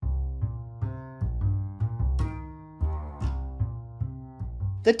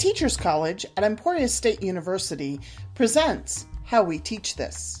The Teachers College at Emporia State University presents How We Teach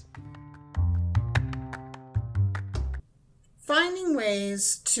This. Finding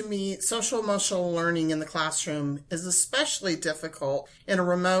ways to meet social-emotional learning in the classroom is especially difficult in a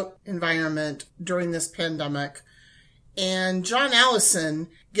remote environment during this pandemic. And John Allison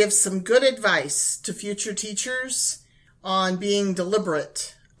gives some good advice to future teachers on being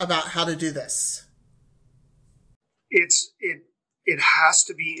deliberate about how to do this. It has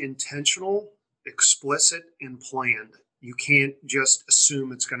to be intentional, explicit, and planned. You can't just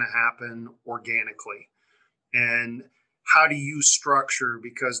assume it's going to happen organically. And how do you structure?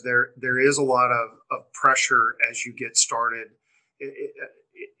 Because there is a lot of pressure as you get started.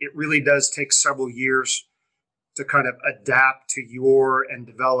 It really does take several years to kind of adapt to and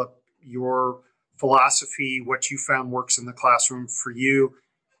develop your philosophy, what you found works in the classroom for you.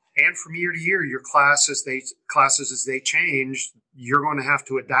 And from year to year, your classes as they change, you're going to have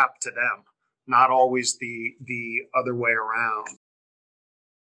to adapt to them, not always the other way around.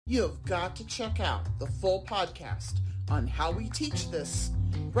 You've got to check out the full podcast on How We Teach This,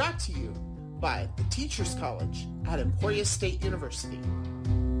 brought to you by the Teachers College at Emporia State University.